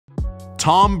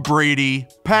Tom Brady,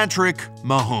 Patrick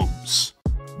Mahomes.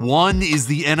 One is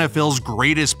the NFL's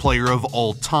greatest player of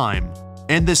all time,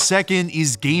 and the second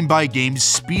is game by game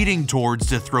speeding towards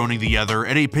dethroning the other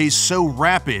at a pace so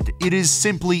rapid it is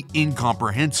simply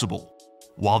incomprehensible.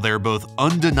 While they're both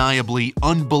undeniably,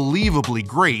 unbelievably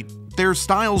great, their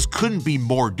styles couldn't be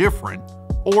more different,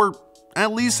 or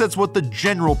at least that's what the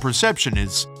general perception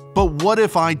is. But what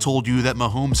if I told you that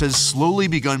Mahomes has slowly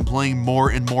begun playing more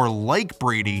and more like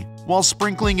Brady while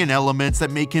sprinkling in elements that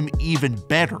make him even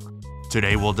better?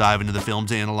 Today we'll dive into the film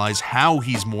to analyze how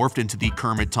he's morphed into the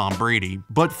Kermit Tom Brady,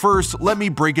 but first let me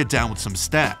break it down with some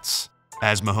stats.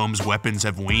 As Mahomes' weapons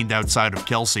have waned outside of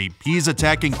Kelce, he is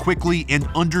attacking quickly and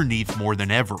underneath more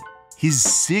than ever. His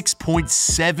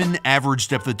 6.7 average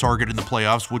depth of target in the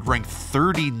playoffs would rank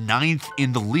 39th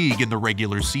in the league in the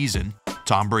regular season.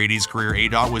 Tom Brady's career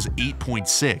ADOT was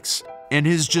 8.6, and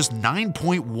his just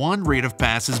 9.1 rate of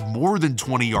passes more than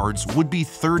 20 yards would be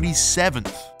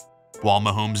 37th. While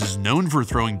Mahomes is known for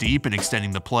throwing deep and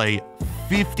extending the play,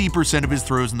 50% of his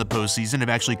throws in the postseason have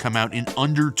actually come out in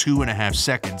under 2.5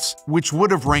 seconds, which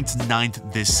would have ranked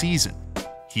 9th this season.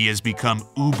 He has become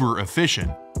uber efficient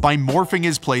by morphing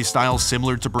his play style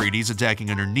similar to Brady's,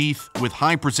 attacking underneath with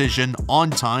high precision, on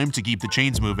time to keep the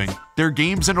chains moving. Their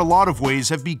games in a lot of ways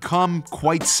have become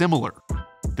quite similar.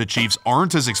 The Chiefs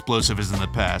aren't as explosive as in the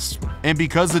past, and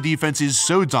because the defense is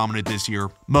so dominant this year,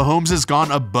 Mahomes has gone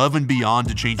above and beyond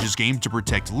to change his game to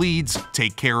protect leads,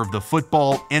 take care of the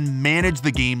football, and manage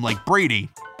the game like Brady.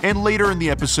 And later in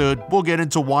the episode, we'll get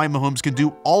into why Mahomes can do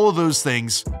all of those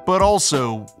things, but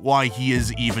also why he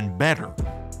is even better.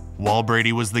 While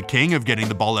Brady was the king of getting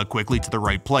the ball out quickly to the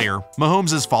right player,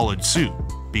 Mahomes has followed suit.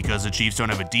 Because the Chiefs don't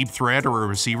have a deep threat or a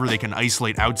receiver they can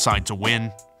isolate outside to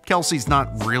win, Kelce's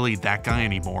not really that guy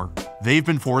anymore. They've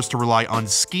been forced to rely on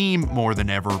scheme more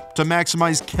than ever to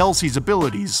maximize Kelce's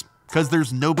abilities, because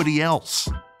there's nobody else.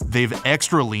 They've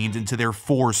extra leaned into their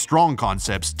 4 strong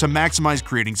concepts to maximize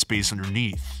creating space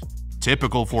underneath.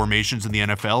 Typical formations in the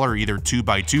NFL are either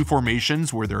 2x2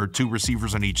 formations where there are 2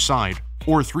 receivers on each side,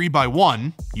 or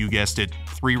 3x1, you guessed it,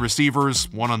 3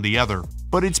 receivers, 1 on the other.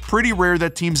 But it's pretty rare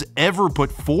that teams ever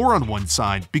put 4 on one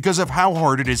side because of how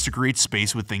hard it is to create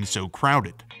space with things so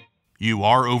crowded. You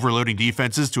are overloading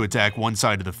defenses to attack one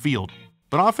side of the field,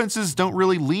 but offenses don't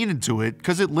really lean into it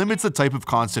because it limits the type of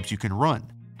concepts you can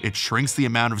run. It shrinks the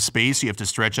amount of space you have to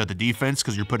stretch out the defense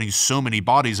because you're putting so many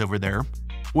bodies over there.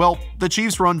 Well, the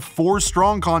Chiefs run 4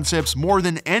 strong concepts more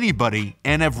than anybody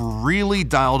and have really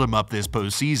dialed them up this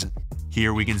postseason.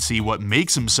 Here we can see what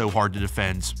makes them so hard to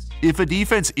defend. If a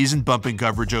defense isn't bumping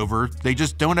coverage over, they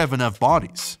just don't have enough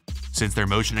bodies. Since they're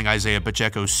motioning Isaiah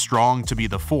Pacheco strong to be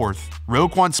the 4th,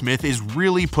 Roquan Smith is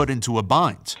really put into a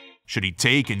bind. Should he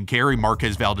take and carry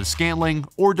Marquez Valdes-Scantling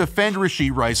or defend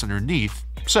Rashee Rice underneath?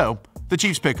 So, the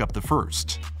Chiefs pick up the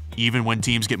 1st. Even when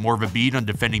teams get more of a beat on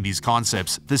defending these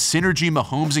concepts, the synergy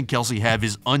Mahomes and Kelce have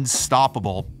is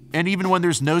unstoppable, and even when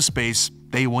there's no space,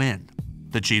 they win.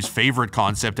 The Chiefs' favorite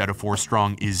concept out of 4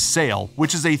 strong is sail,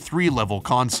 which is a 3-level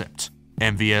concept.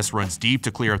 MVS runs deep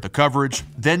to clear out the coverage,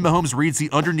 then Mahomes reads the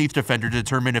underneath defender to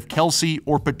determine if Kelce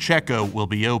or Pacheco will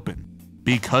be open.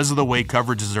 Because of the way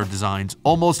coverages are designed,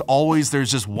 almost always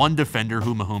there's just one defender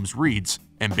who Mahomes reads,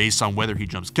 and based on whether he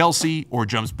jumps Kelce or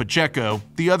jumps Pacheco,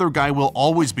 the other guy will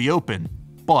always be open.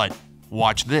 But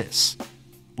watch this.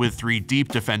 With 3 deep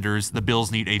defenders, the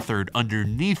Bills need a 3rd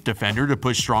underneath defender to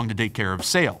push strong to take care of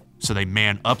sail. So they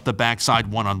man up the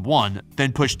backside one-on-one,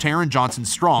 then push Taron Johnson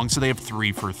strong so they have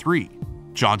 3 for 3.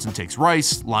 Johnson takes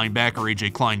Rice, linebacker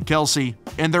AJ Klein Kelce,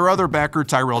 and their other backer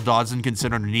Tyrell Dodson can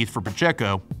sit underneath for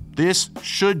Pacheco. This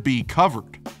should be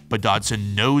covered, but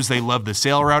Dodson knows they love the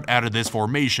sail route out of this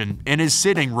formation and is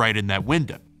sitting right in that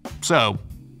window. So,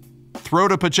 throw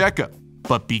to Pacheco.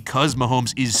 But because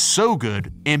Mahomes is so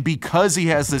good, and because he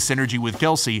has this synergy with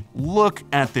Kelce, look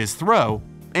at this throw,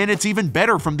 and it's even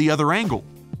better from the other angle.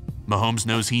 Mahomes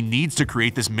knows he needs to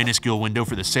create this minuscule window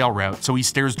for the sail route, so he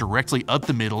stares directly up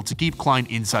the middle to keep Klein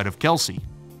inside of Kelce.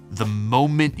 The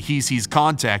moment he sees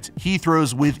contact, he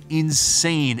throws with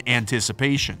insane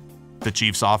anticipation. The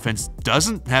Chiefs' offense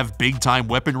doesn't have big-time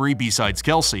weaponry besides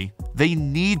Kelce. They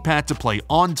need Pat to play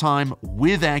on time,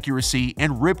 with accuracy,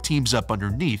 and rip teams up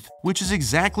underneath, which is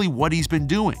exactly what he's been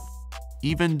doing.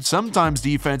 Even sometimes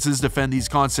defenses defend these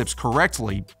concepts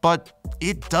correctly, but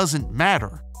it doesn't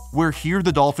matter. Where here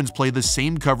the Dolphins play the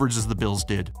same coverage as the Bills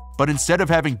did, but instead of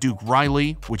having Duke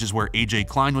Riley, which is where AJ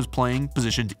Klein was playing,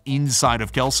 positioned inside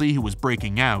of Kelce, who was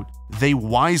breaking out, they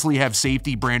wisely have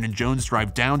safety Brandon Jones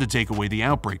drive down to take away the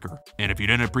outbreaker. And if you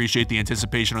didn't appreciate the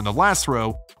anticipation on the last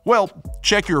throw, well,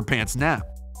 check your pants now.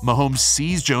 Mahomes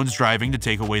sees Jones driving to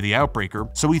take away the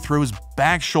outbreaker, so he throws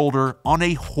back shoulder on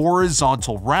a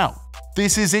horizontal route.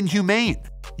 This is inhumane.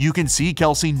 You can see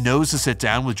Kelce knows to sit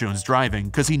down with Jones driving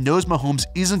because he knows Mahomes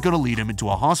isn't going to lead him into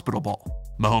a hospital ball.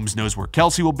 Mahomes knows where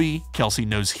Kelce will be, Kelce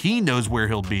knows he knows where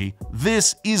he'll be.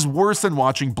 This is worse than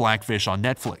watching Blackfish on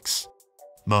Netflix.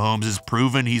 Mahomes has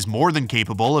proven he's more than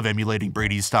capable of emulating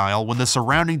Brady's style when the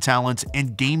surrounding talent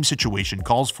and game situation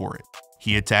calls for it.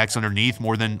 He attacks underneath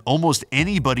more than almost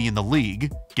anybody in the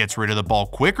league, gets rid of the ball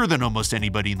quicker than almost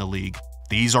anybody in the league.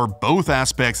 These are both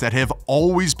aspects that have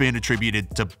always been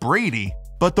attributed to Brady,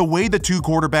 but the way the two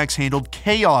quarterbacks handled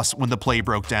chaos when the play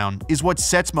broke down is what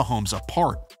sets Mahomes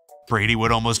apart. Brady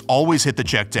would almost always hit the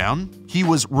check down. He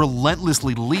was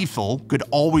relentlessly lethal, could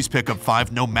always pick up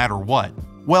 5 no matter what.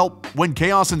 Well, when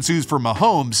chaos ensues for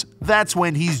Mahomes, that's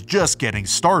when he's just getting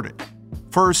started.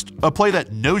 First, a play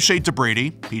that no shade to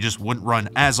Brady, he just wouldn't run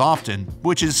as often,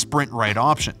 which is sprint right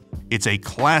option. It's a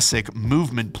classic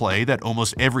movement play that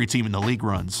almost every team in the league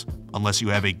runs, unless you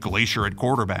have a glacier at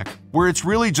quarterback, where it's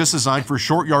really just designed for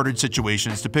short yardage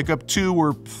situations to pick up 2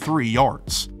 or 3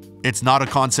 yards. It's not a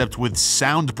concept with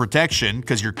sound protection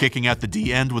because you're kicking out the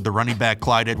D end with the running back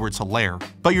Clyde Edwards-Helaire,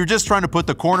 but you're just trying to put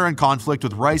the corner in conflict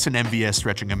with Rice and MVS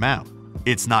stretching him out.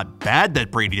 It's not bad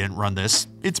that Brady didn't run this,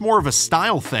 it's more of a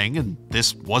style thing, and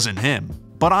this wasn't him.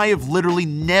 But I have literally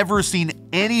never seen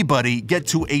anybody get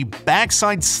to a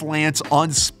backside slant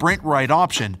on sprint right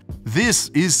option. This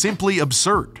is simply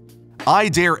absurd. I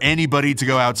dare anybody to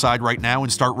go outside right now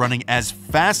and start running as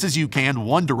fast as you can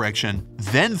one direction,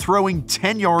 then throwing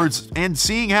 10 yards and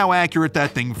seeing how accurate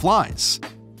that thing flies.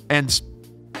 And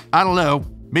I don't know,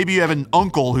 maybe you have an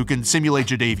uncle who can simulate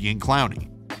Jadeveon Clowney.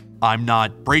 I'm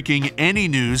not breaking any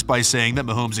news by saying that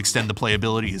Mahomes' extend the play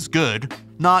ability is good,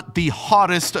 not the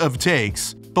hottest of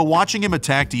takes, but watching him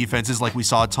attack defenses like we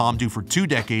saw Tom do for 2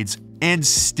 decades and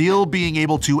still being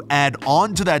able to add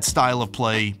on to that style of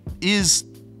play is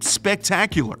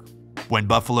spectacular. When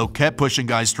Buffalo kept pushing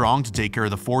guys strong to take care of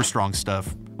the 4 strong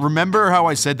stuff, remember how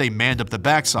I said they manned up the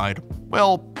backside?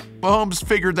 Well, Mahomes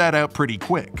figured that out pretty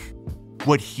quick.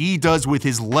 What he does with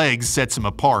his legs sets him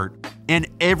apart, and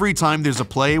every time there's a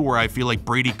play where I feel like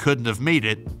Brady couldn't have made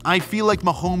it, I feel like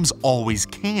Mahomes always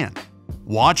can.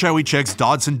 Watch how he checks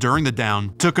Dodson during the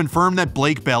down to confirm that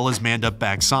Blake Bell is manned up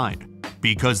backside.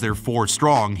 Because they're 4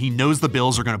 strong, he knows the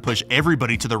Bills are going to push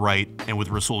everybody to the right, and with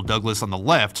Rasul Douglas on the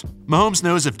left, Mahomes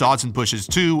knows if Dodson pushes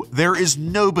 2, there is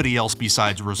nobody else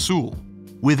besides Rasul.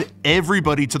 With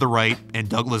everybody to the right and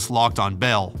Douglas locked on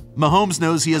Bell, Mahomes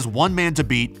knows he has one man to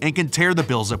beat and can tear the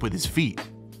Bills up with his feet.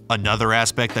 Another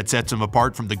aspect that sets him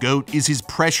apart from the GOAT is his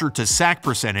pressure to sack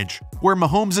percentage, where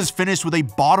Mahomes has finished with a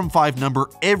bottom 5 number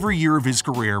every year of his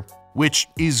career, which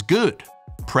is good.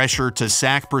 Pressure to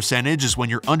sack percentage is when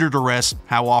you're under duress,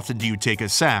 how often do you take a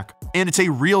sack, and it's a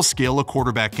real skill a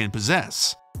quarterback can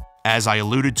possess. As I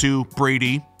alluded to,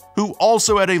 Brady, who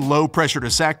also had a low pressure to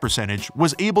sack percentage,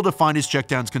 was able to find his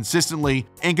checkdowns consistently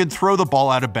and can throw the ball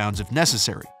out of bounds if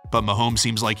necessary. But Mahomes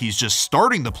seems like he's just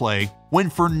starting the play, when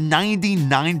for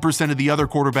 99% of the other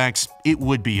quarterbacks, it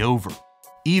would be over.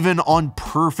 Even on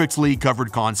perfectly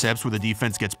covered concepts where the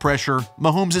defense gets pressure,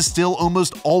 Mahomes is still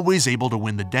almost always able to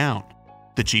win the down.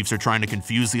 The Chiefs are trying to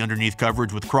confuse the underneath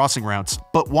coverage with crossing routes,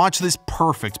 but watch this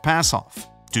perfect pass-off.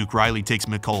 Duke Riley takes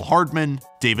Mecole Hardman,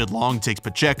 David Long takes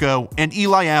Pacheco, and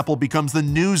Eli Apple becomes the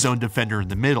new zone defender in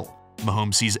the middle.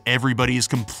 Mahomes sees everybody is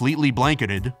completely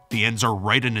blanketed, the ends are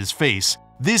right in his face.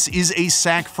 This is a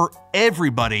sack for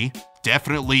everybody,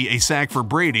 definitely a sack for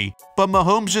Brady, but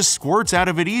Mahomes just squirts out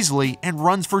of it easily and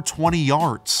runs for 20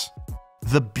 yards.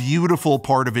 The beautiful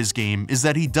part of his game is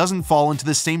that he doesn't fall into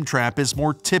the same trap as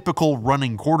more typical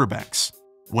running quarterbacks.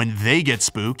 When they get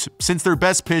spooked, since their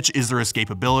best pitch is their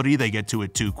escapability, they get to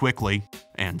it too quickly,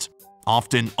 and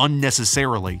often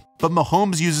unnecessarily, but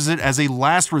Mahomes uses it as a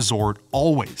last resort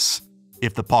always.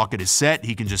 If the pocket is set,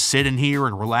 he can just sit in here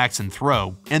and relax and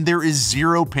throw, and there is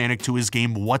zero panic to his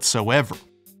game whatsoever.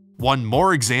 One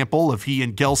more example of he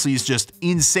and Kelce's just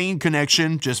insane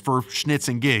connection just for schnitz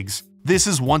and gigs. This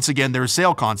is once again their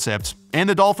sail concept, and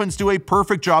the Dolphins do a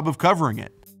perfect job of covering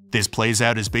it. This plays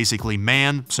out as basically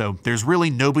man, so there's really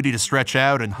nobody to stretch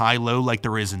out and high-low like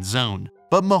there is in zone.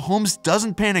 But Mahomes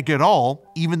doesn't panic at all,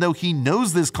 even though he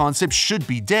knows this concept should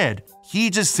be dead. He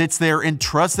just sits there and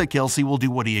trusts that Kelce will do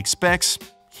what he expects.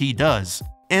 He does.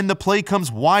 And the play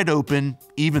comes wide open,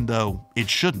 even though it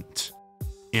shouldn't.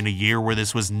 In a year where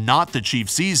this was not the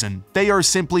Chiefs' season, they are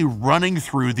simply running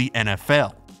through the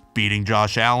NFL. Beating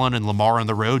Josh Allen and Lamar on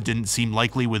the road didn't seem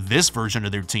likely with this version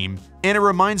of their team, and it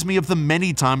reminds me of the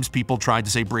many times people tried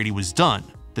to say Brady was done.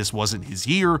 This wasn't his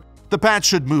year, the Pats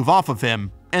should move off of him,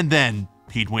 and then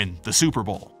he'd win the Super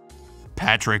Bowl.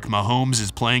 Patrick Mahomes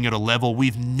is playing at a level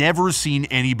we've never seen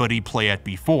anybody play at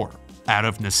before. Out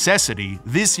of necessity,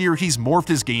 this year he's morphed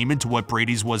his game into what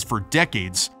Brady's was for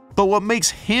decades, but what makes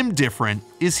him different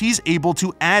is he's able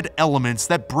to add elements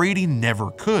that Brady never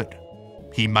could.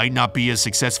 He might not be as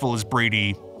successful as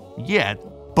Brady yet,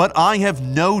 but I have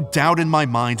no doubt in my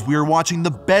mind we are watching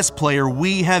the best player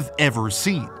we have ever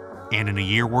seen. And in a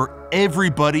year where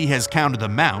everybody has counted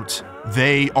them out,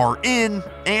 they are in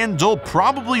and they'll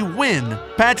probably win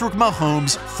Patrick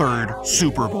Mahomes' third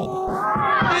Super Bowl.